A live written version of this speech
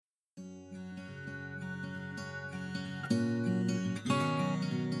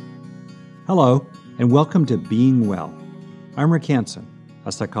Hello, and welcome to Being Well. I'm Rick Hansen,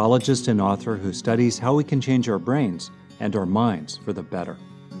 a psychologist and author who studies how we can change our brains and our minds for the better.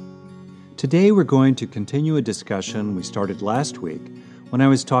 Today we're going to continue a discussion we started last week when I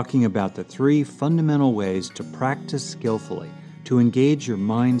was talking about the 3 fundamental ways to practice skillfully, to engage your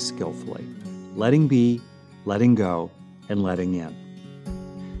mind skillfully: letting be, letting go, and letting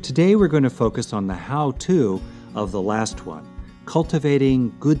in. Today we're going to focus on the how-to of the last one,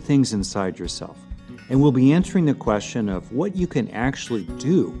 cultivating good things inside yourself. And we'll be answering the question of what you can actually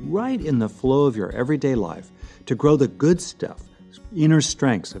do right in the flow of your everyday life to grow the good stuff, inner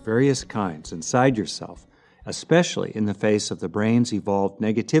strengths of various kinds inside yourself, especially in the face of the brain's evolved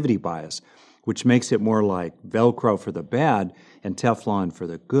negativity bias, which makes it more like Velcro for the bad and Teflon for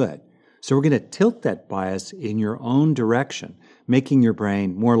the good. So we're going to tilt that bias in your own direction, making your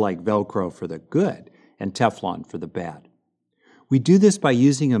brain more like Velcro for the good and Teflon for the bad. We do this by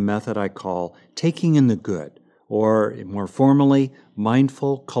using a method I call taking in the good, or more formally,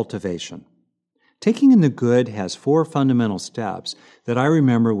 mindful cultivation. Taking in the good has 4 fundamental steps that I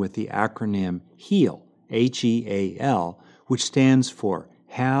remember with the acronym HEAL, H-E-A-L, which stands for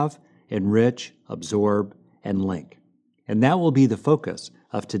have, enrich, absorb, and link. And that will be the focus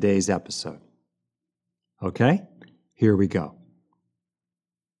of today's episode. Okay, here we go.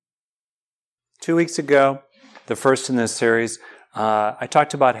 2 weeks ago, the first in this series, I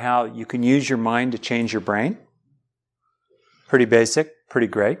talked about how you can use your mind to change your brain. Pretty basic, pretty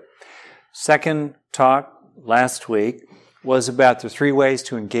great. Second talk last week was about the 3 ways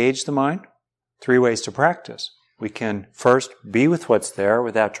to engage the mind, 3 ways to practice. We can first be with what's there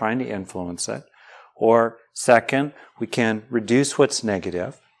without trying to influence it. Or second, we can reduce what's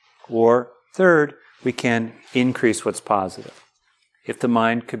negative. Or third, we can increase what's positive. If the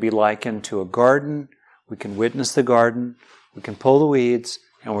mind could be likened to a garden, we can witness the garden, we can pull the weeds,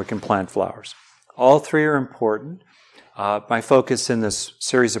 and we can plant flowers. All 3 are important. My focus in this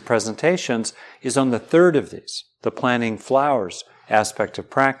series of presentations is on the third of these, the planting flowers aspect of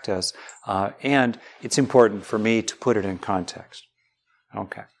practice, and it's important for me to put it in context.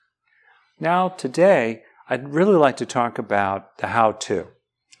 Okay. Now, today, I'd really like to talk about the how-to.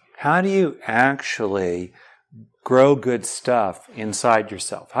 How do you actually grow good stuff inside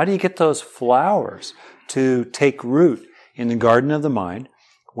yourself? How do you get those flowers to take root in the garden of the mind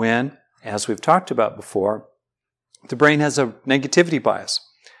when, as we've talked about before, the brain has a negativity bias?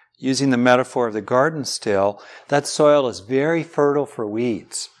 Using the metaphor of the garden still, that soil is very fertile for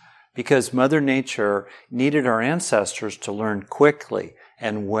weeds because Mother Nature needed our ancestors to learn quickly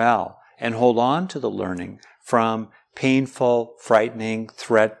and well and hold on to the learning from painful, frightening,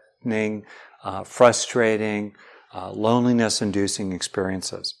 threatening, frustrating, loneliness-inducing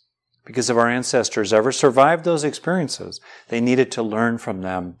experiences. Because if our ancestors ever survived those experiences, they needed to learn from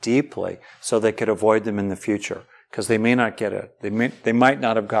them deeply so they could avoid them in the future. Because they may not get it. They might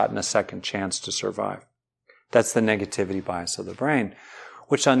not have gotten a second chance to survive. That's the negativity bias of the brain,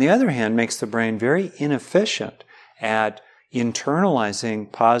 which on the other hand makes the brain very inefficient at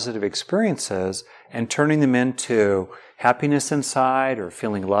internalizing positive experiences and turning them into happiness inside, or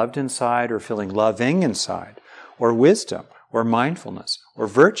feeling loved inside, or feeling loving inside, or wisdom, or mindfulness, or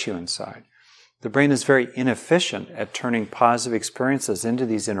virtue inside. The brain is very inefficient at turning positive experiences into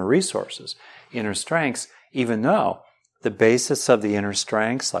these inner resources, inner strengths, even though the basis of the inner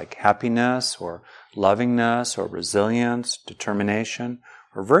strengths like happiness or lovingness or resilience, determination,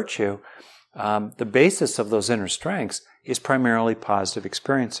 or virtue, the basis of those inner strengths is primarily positive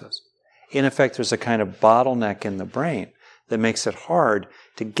experiences. In effect, there's a kind of bottleneck in the brain that makes it hard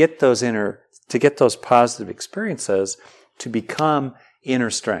to get those positive experiences to become inner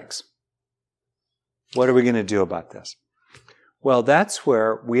strengths. What are we going to do about this? Well, that's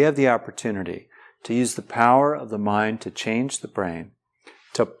where we have the opportunity to use the power of the mind to change the brain,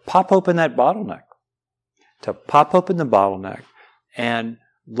 to pop open that bottleneck, and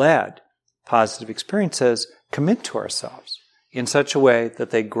let positive experiences come into ourselves in such a way that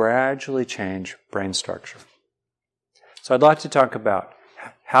they gradually change brain structure. So I'd like to talk about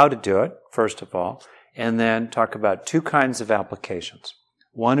how to do it, first of all, and then talk about 2 kinds of applications,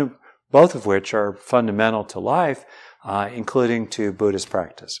 both of which are fundamental to life, including to Buddhist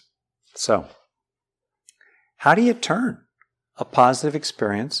practice. So, how do you turn a positive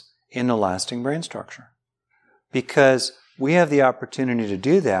experience into lasting brain structure? Because we have the opportunity to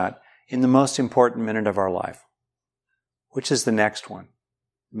do that in the most important minute of our life, which is the next one,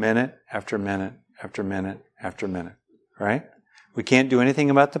 minute after minute after minute after minute, right? We can't do anything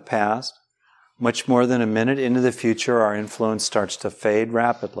about the past. Much more than a minute into the future, our influence starts to fade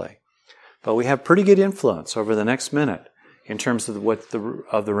rapidly. but we have pretty good influence over the next minute in terms of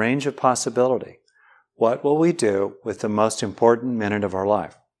the range of possibility. What will we do with the most important minute of our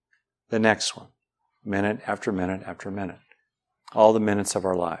life? The next one. Minute after minute after minute. All the minutes of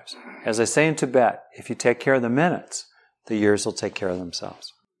our lives. As I say in Tibet, if you take care of the minutes, the years will take care of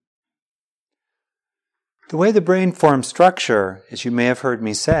themselves. The way the brain forms structure, as you may have heard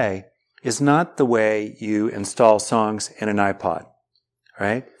me say, is not the way you install songs in an iPod,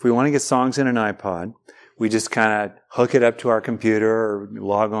 right? If we want to get songs in an iPod, we just kind of hook it up to our computer or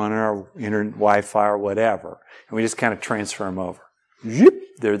log on our internet Wi-Fi or whatever, and we just kind of transfer them over. Zip,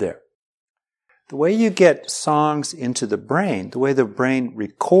 they're there. The way you get songs into the brain, the way the brain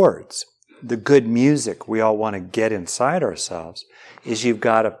records the good music we all want to get inside ourselves, is you've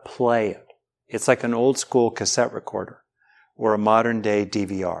got to play it. It's like an old school cassette recorder or a modern day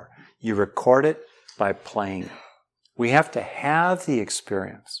DVR. You record it by playing it. We have to have the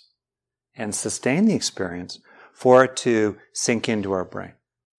experience and sustain the experience for it to sink into our brain.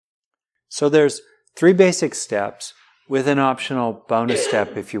 So there's 3 basic steps with an optional bonus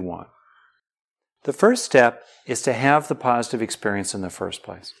step if you want. The first step is to have the positive experience in the first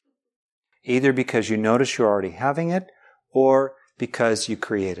place, either because you notice you're already having it or because you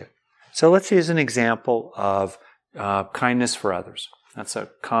create it. So let's use an example of kindness for others. That's a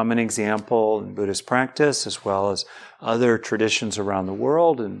common example in Buddhist practice as well as other traditions around the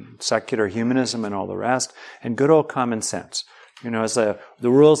world and secular humanism and all the rest, and good old common sense. As the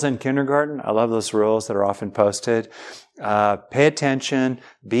rules in kindergarten, I love those rules that are often posted. Pay attention,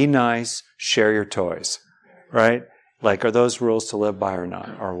 be nice, share your toys, right? Like, are those rules to live by or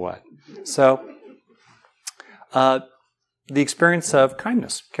not, or what? So, the experience of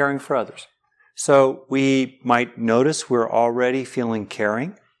kindness, caring for others. So we might notice we're already feeling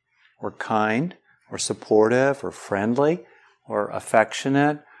caring, or kind, or supportive, or friendly, or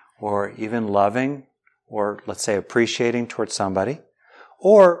affectionate, or even loving, or let's say appreciating towards somebody.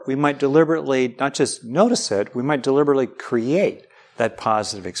 Or we might deliberately not just notice it, we might deliberately create that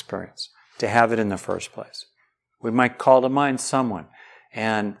positive experience to have it in the first place. We might call to mind someone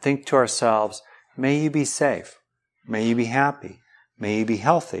and think to ourselves, may you be safe. May you be happy. May you be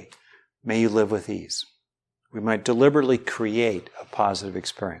healthy. May you live with ease. We might deliberately create a positive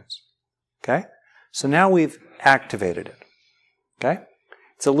experience. Okay? So now we've activated it. Okay?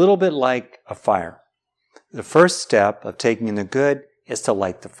 It's a little bit like a fire. The first step of taking in the good is to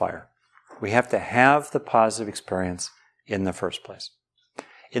light the fire. We have to have the positive experience in the first place.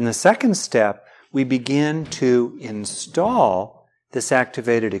 In the second step, we begin to install this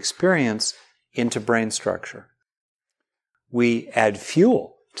activated experience into brain structure. We add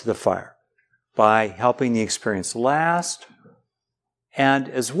fuel to the fire by helping the experience last, and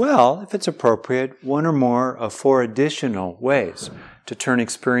as well, if it's appropriate, 1 or more of 4 additional ways to turn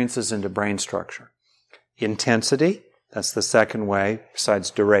experiences into brain structure. Intensity, that's the second way,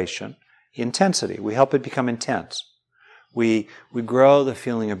 besides duration. Intensity, we help it become intense. We grow the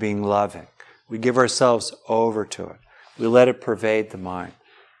feeling of being loving. We give ourselves over to it. We let it pervade the mind.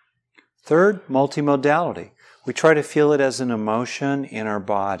 Third, multimodality. We try to feel it as an emotion in our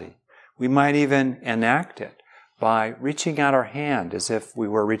body. We might even enact it by reaching out our hand as if we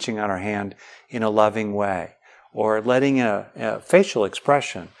were reaching out our hand in a loving way, or letting a facial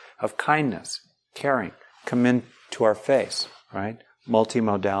expression of kindness, caring, come into our face, right?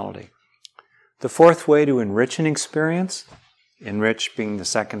 Multimodality. The fourth way to enrich an experience, enrich being the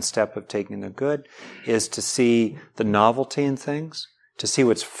second step of taking the good, is to see the novelty in things, to see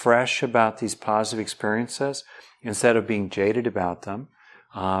what's fresh about these positive experiences instead of being jaded about them.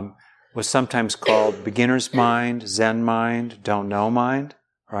 Was sometimes called beginner's mind, Zen mind, don't know mind,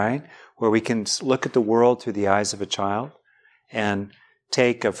 right? Where we can look at the world through the eyes of a child and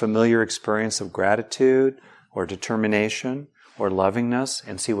take a familiar experience of gratitude or determination or lovingness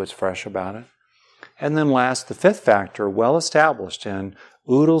and see what's fresh about it. And then last, the fifth factor, well established in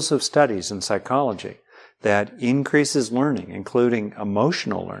oodles of studies in psychology, that increases learning, including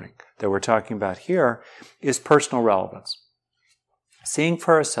emotional learning that we're talking about here, is personal relevance. Seeing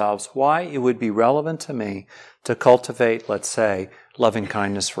for ourselves why it would be relevant to me to cultivate, let's say, loving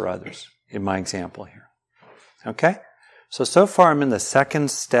kindness for others, in my example here. Okay? So far I'm in the second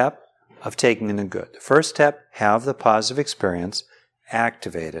step of taking in the good. The first step, have the positive experience,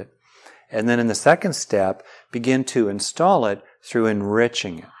 activate it. And then in the second step, begin to install it through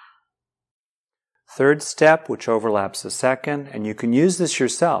enriching it. Third step, which overlaps the second, and you can use this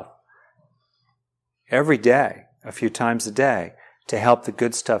yourself every day, a few times a day, to help the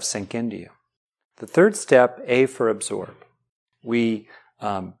good stuff sink into you. The third step, A for absorb. We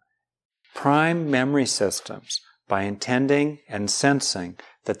prime memory systems by intending and sensing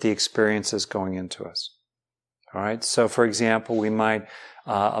that the experience is going into us. All right? So, for example, we might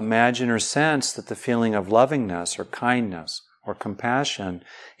imagine or sense that the feeling of lovingness or kindness or compassion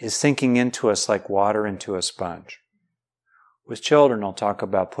is sinking into us like water into a sponge. With children, I'll talk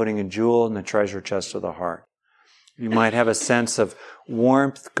about putting a jewel in the treasure chest of the heart. You might have a sense of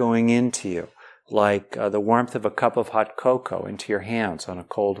warmth going into you, like the warmth of a cup of hot cocoa into your hands on a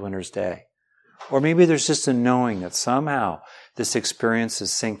cold winter's day. Or maybe there's just a knowing that somehow this experience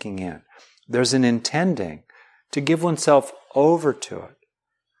is sinking in. There's an intending to give oneself over to it,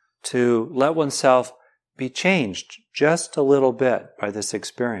 to let oneself be changed just a little bit by this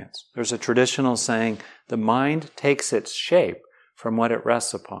experience. There's a traditional saying, the mind takes its shape from what it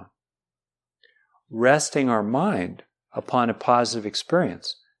rests upon. Resting our mind upon a positive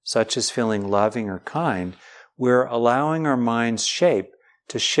experience, such as feeling loving or kind, we're allowing our mind's shape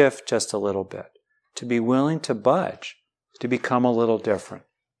to shift just a little bit, to be willing to budge, to become a little different,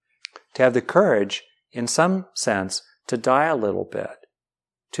 to have the courage, in some sense, to die a little bit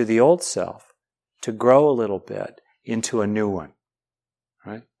to the old self, to grow a little bit into a new one.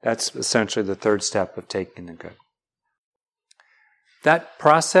 Right? That's essentially the third step of taking the good. That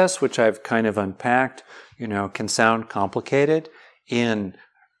process, which I've kind of unpacked, can sound complicated. In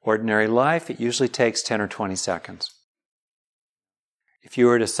ordinary life, it usually takes 10 or 20 seconds. If you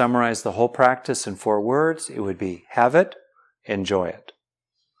were to summarize the whole practice in 4 words, it would be, have it, enjoy it.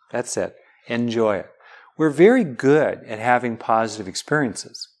 That's it. Enjoy it. We're very good at having positive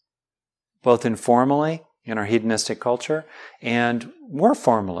experiences, both informally in our hedonistic culture and more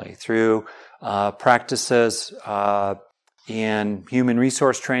formally through practices in human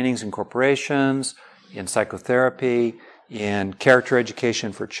resource trainings in corporations, in psychotherapy, in character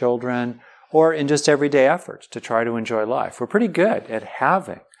education for children, or in just everyday efforts to try to enjoy life. We're pretty good at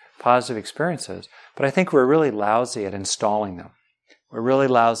having positive experiences, but I think we're really lousy at installing them. We're really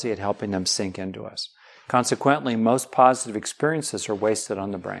lousy at helping them sink into us. Consequently, most positive experiences are wasted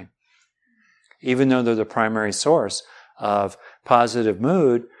on the brain, even though they're the primary source of positive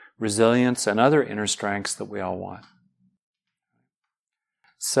mood, resilience, and other inner strengths that we all want.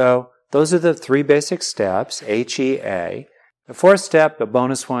 So, those are the 3 basic steps, HEA. The 4th step, the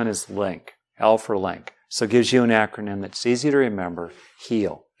bonus one, is LINK, L for link. So it gives you an acronym that's easy to remember,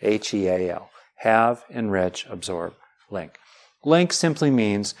 HEAL, H-E-A-L, have, enrich, absorb, link. Link simply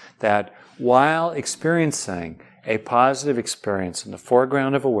means that while experiencing a positive experience in the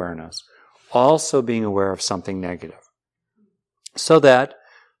foreground of awareness, also being aware of something negative. So that,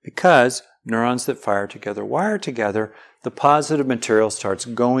 because neurons that fire together wire together, the positive material starts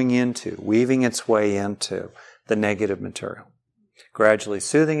going into, weaving its way into the negative material, gradually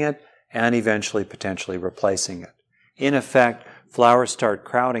soothing it and eventually potentially replacing it. In effect, flowers start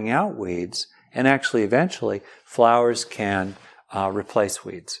crowding out weeds, and actually eventually flowers can replace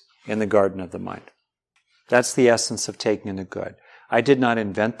weeds in the garden of the mind. That's the essence of taking in the good. I did not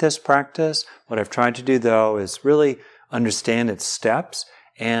invent this practice. What I've tried to do, though, is really understand its steps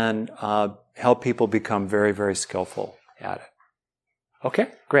and help people become very, very skillful at it. Okay,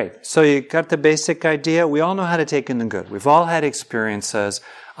 great. So you got the basic idea. We all know how to take in the good. We've all had experiences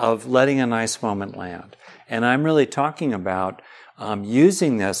of letting a nice moment land. And I'm really talking about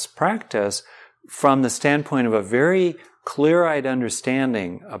using this practice from the standpoint of a very clear-eyed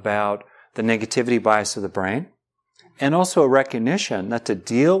understanding about the negativity bias of the brain, and also a recognition that to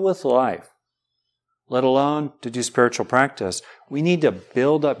deal with life, let alone to do spiritual practice, we need to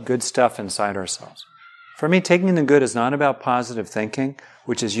build up good stuff inside ourselves. For me, taking the good is not about positive thinking,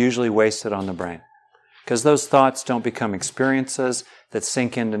 which is usually wasted on the brain, because those thoughts don't become experiences that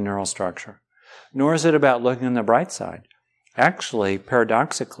sink into neural structure. Nor is it about looking on the bright side. Actually,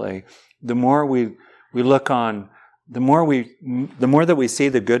 paradoxically, the more we look on, the more that we see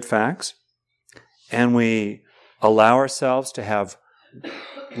the good facts, and we allow ourselves to have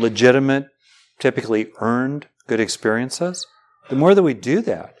legitimate, typically earned good experiences, the more that we do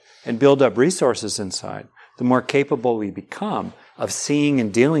that and build up resources inside, the more capable we become of seeing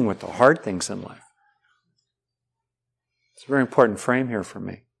and dealing with the hard things in life. It's a very important frame here for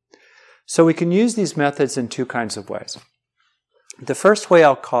me. So we can use these methods in 2 kinds of ways. The first way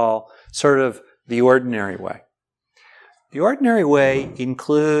I'll call sort of the ordinary way. The ordinary way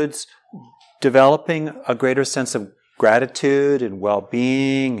includes developing a greater sense of gratitude and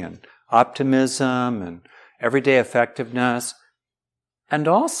well-being and optimism and everyday effectiveness. And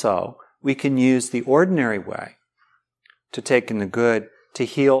also, we can use the ordinary way to take in the good to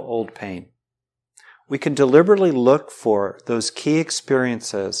heal old pain. We can deliberately look for those key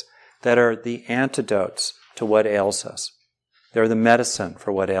experiences that are the antidotes to what ails us. They're the medicine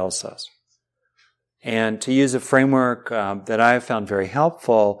for what ails us. And to use a framework that I have found very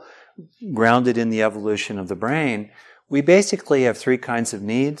helpful, grounded in the evolution of the brain, we basically have three kinds of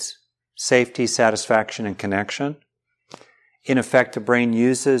needs: safety, satisfaction, and connection. In effect, the brain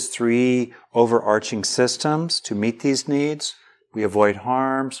uses three overarching systems to meet these needs. We avoid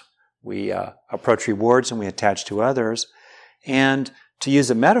harms, we approach rewards, and we attach to others. And to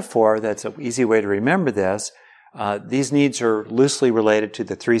use a metaphor, that's an easy way to remember this, these needs are loosely related to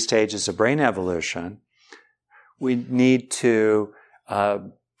the three stages of brain evolution. We need to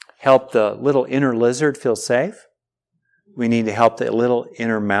help the little inner lizard feel safe. We need to help the little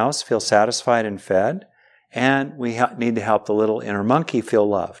inner mouse feel satisfied and fed. And we need to help the little inner monkey feel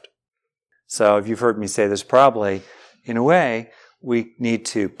loved. So if you've heard me say this probably, in a way, we need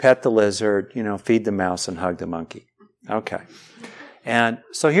to pet the lizard, feed the mouse, and hug the monkey. Okay. And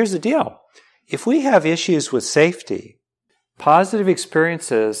so here's the deal. If we have issues with safety, positive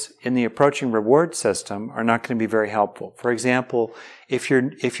experiences in the approaching reward system are not going to be very helpful. For example, if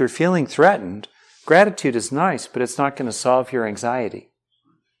you're feeling threatened, gratitude is nice, but it's not going to solve your anxiety.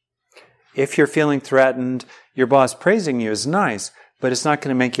 If you're feeling threatened, your boss praising you is nice, but it's not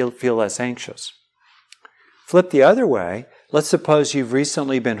going to make you feel less anxious. Flip the other way. Let's suppose you've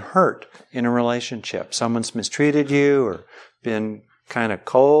recently been hurt in a relationship. Someone's mistreated you or been kind of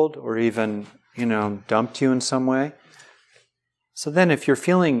cold or even, dumped you in some way. So then if you're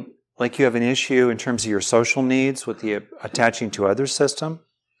feeling like you have an issue in terms of your social needs with the attaching to others system,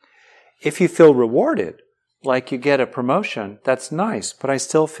 if you feel rewarded, like you get a promotion, that's nice, but I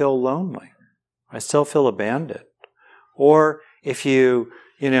still feel lonely. I still feel abandoned. Or if you,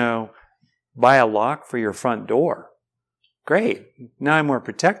 buy a lock for your front door, great, now I'm more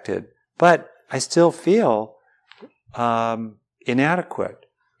protected, but I still feel inadequate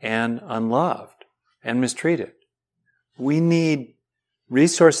and unloved and mistreated. We need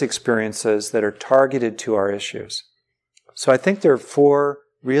resource experiences that are targeted to our issues. So I think there are four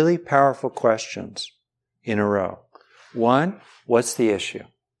really powerful questions in a row. One, what's the issue?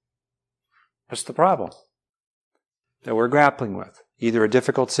 What's the problem that we're grappling with? Either a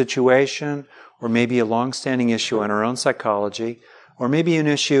difficult situation, or maybe a long-standing issue in our own psychology, or maybe an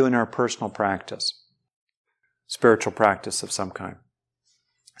issue in our personal practice, spiritual practice of some kind.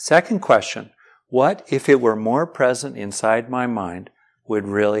 Second question, what if it were more present inside my mind would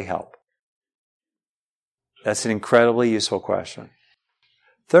really help? That's an incredibly useful question.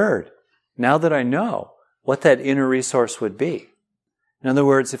 Third, now that I know what that inner resource would be. In other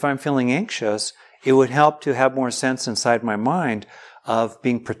words, if I'm feeling anxious, it would help to have more sense inside my mind of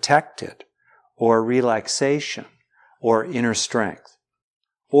being protected, or relaxation, or inner strength.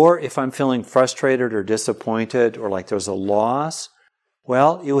 Or if I'm feeling frustrated or disappointed, or like there's a loss,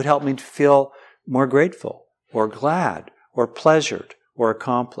 well, it would help me to feel more grateful, or glad, or pleasured, or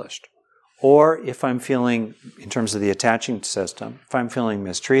accomplished. Or if I'm feeling, in terms of the attaching system, if I'm feeling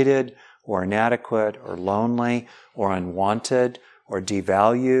mistreated, or inadequate, or lonely, or unwanted, or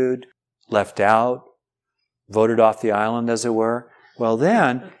devalued, left out, voted off the island, as it were, well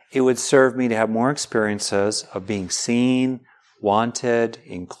then, it would serve me to have more experiences of being seen, wanted,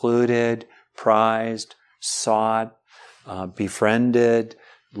 included, prized, sought, befriended,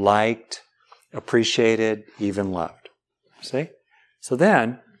 liked, appreciated, even loved. See? So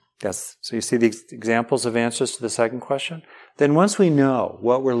then, yes, so you see the examples of answers to the second question? Then once we know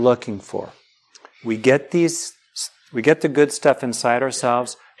what we're looking for, we get the good stuff inside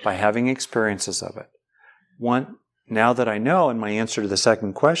ourselves by having experiences of it. Now that I know in my answer to the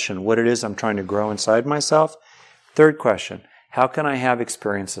second question, what it is I'm trying to grow inside myself, third question, how can I have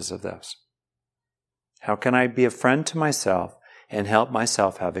experiences of this? How can I be a friend to myself and help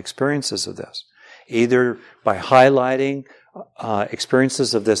myself have experiences of this? Either by highlighting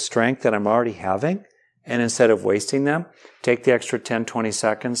experiences of this strength that I'm already having, and instead of wasting them, take the extra 10, 20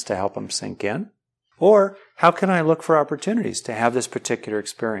 seconds to help them sink in. Or how can I look for opportunities to have this particular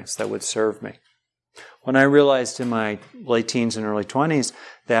experience that would serve me? When I realized in my late teens and early 20s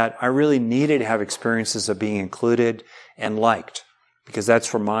that I really needed to have experiences of being included and liked, because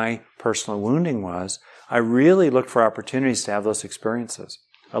that's where my personal wounding was, I really looked for opportunities to have those experiences.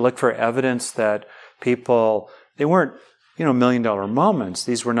 I looked for evidence that people, they weren't, $1 million moments.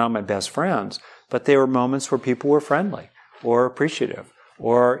 These were not my best friends, but they were moments where people were friendly or appreciative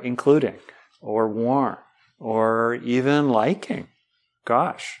or including or warm or even liking.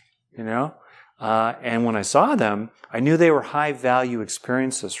 Gosh, and when I saw them, I knew they were high-value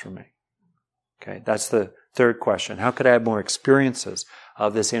experiences for me. Okay, that's the third question. How could I have more experiences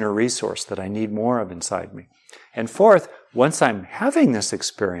of this inner resource that I need more of inside me? And fourth, once I'm having this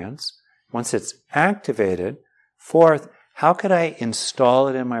experience, once it's activated, fourth, how could I install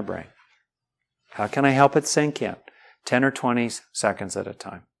it in my brain? How can I help it sink in? 10 or 20 seconds at a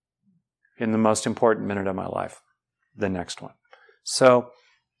time. In the most important minute of my life, the next one. So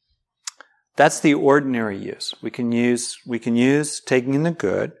that's the ordinary use. We can use taking in the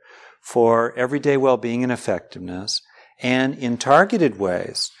good for everyday well-being and effectiveness, and in targeted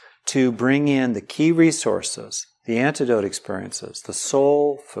ways to bring in the key resources, the antidote experiences, the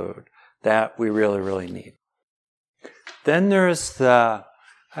soul food that we really, really need. Then there's I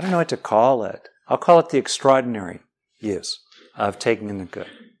don't know what to call it. I'll call it the extraordinary use of taking in the good.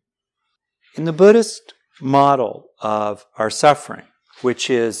 In the Buddhist model of our suffering, which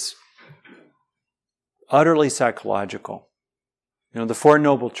is utterly psychological, the Four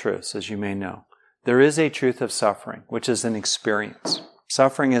Noble Truths, as you may know, there is a truth of suffering, which is an experience.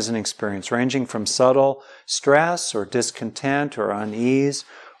 Suffering is an experience ranging from subtle stress or discontent or unease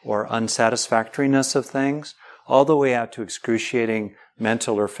or unsatisfactoriness of things, all the way out to excruciating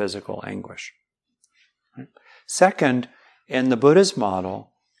mental or physical anguish. Second, in the Buddha's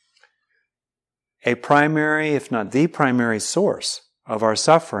model, a primary, if not the primary source of our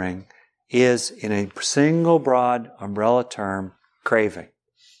suffering is, in a single broad umbrella term, craving.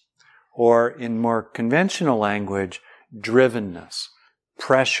 Or in more conventional language, drivenness,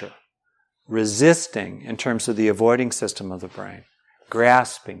 pressure, resisting in terms of the avoiding system of the brain,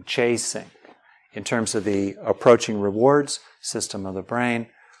 grasping, chasing in terms of the approaching rewards system of the brain,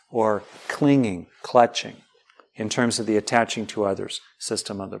 or clinging, clutching in terms of the attaching to others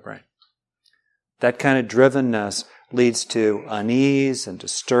system of the brain. That kind of drivenness leads to unease and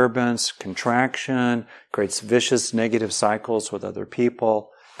disturbance, contraction, creates vicious negative cycles with other people.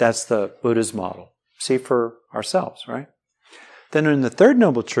 That's the Buddha's model. See for ourselves, right? Then in the third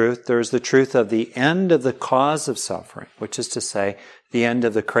noble truth, there's the truth of the end of the cause of suffering, which is to say, the end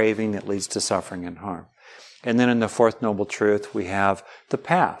of the craving that leads to suffering and harm. And then in the fourth noble truth, we have the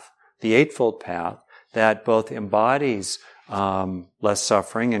path, the Eightfold Path, that both embodies less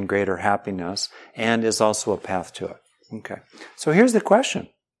suffering and greater happiness, and is also a path to it. Okay. So here's the question.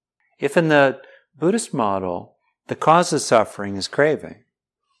 If in the Buddhist model, the cause of suffering is craving,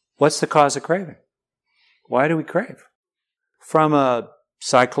 what's the cause of craving? Why do we crave? From a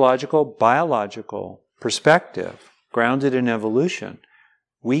psychological, biological perspective, grounded in evolution,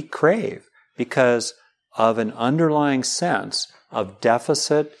 we crave because of an underlying sense of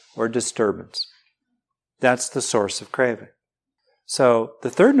deficit or disturbance. That's the source of craving. So the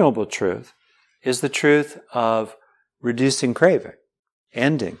third noble truth is the truth of reducing craving,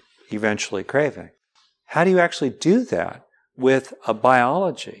 ending eventually craving. How do you actually do that with a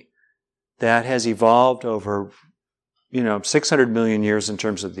biology that has evolved over 600 million years in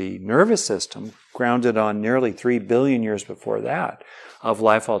terms of the nervous system, grounded on nearly 3 billion years before that of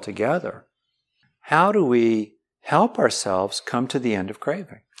life altogether? How do we help ourselves come to the end of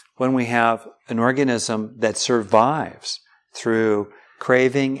craving when we have an organism that survives through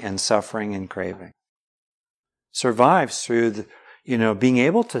craving and suffering and craving? Survives through being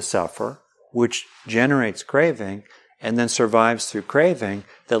able to suffer, which generates craving, and then survives through craving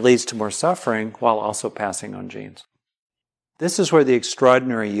that leads to more suffering while also passing on genes. This is where the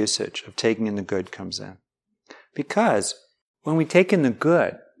extraordinary usage of taking in the good comes in. Because when we take in the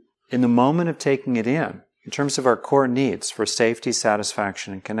good, in the moment of taking it in terms of our core needs for safety,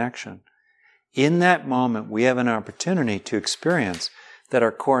 satisfaction, and connection, in that moment we have an opportunity to experience that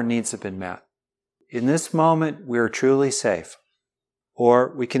our core needs have been met. In this moment, we are truly safe.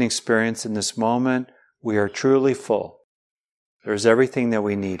 Or we can experience in this moment, we are truly full. There's everything that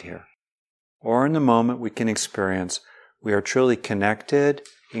we need here. Or in the moment, we can experience we are truly connected,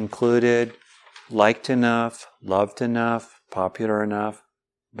 included, liked enough, loved enough, popular enough,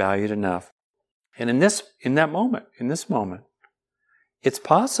 valued enough. And in this moment, it's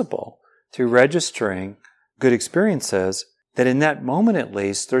possible through registering good experiences that in that moment at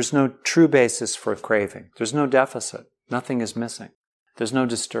least, there's no true basis for craving. There's no deficit. Nothing is missing. There's no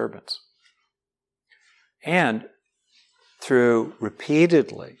disturbance. And through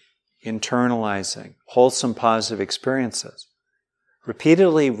repeatedly internalizing wholesome positive experiences,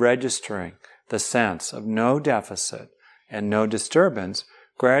 repeatedly registering the sense of no deficit and no disturbance,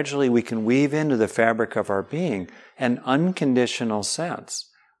 gradually we can weave into the fabric of our being an unconditional sense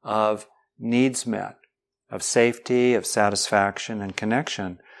of needs met, of safety, of satisfaction and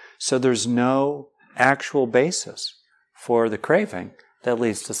connection. So there's no actual basis for the craving that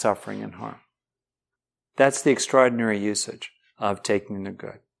leads to suffering and harm. That's the extraordinary usage of taking the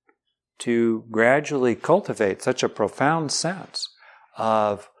good. To gradually cultivate such a profound sense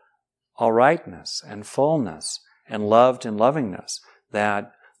of all-rightness and fullness and loved and lovingness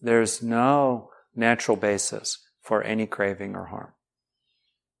that there's no natural basis for any craving or harm.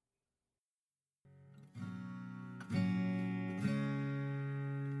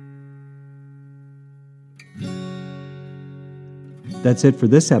 That's it for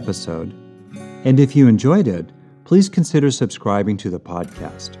this episode. And if you enjoyed it, please consider subscribing to the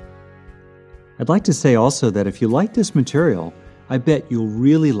podcast. I'd like to say also that if you like this material, I bet you'll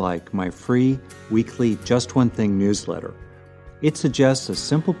really like my free weekly Just One Thing newsletter. It suggests a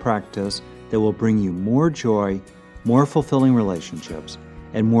simple practice that will bring you more joy, more fulfilling relationships,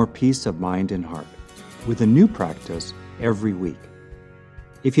 and more peace of mind and heart, with a new practice every week.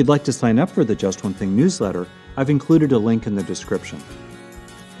 If you'd like to sign up for the Just One Thing newsletter, I've included a link in the description.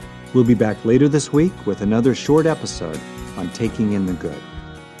 We'll be back later this week with another short episode on taking in the good.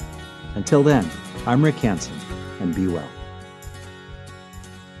 Until then, I'm Rick Hansen, and be well.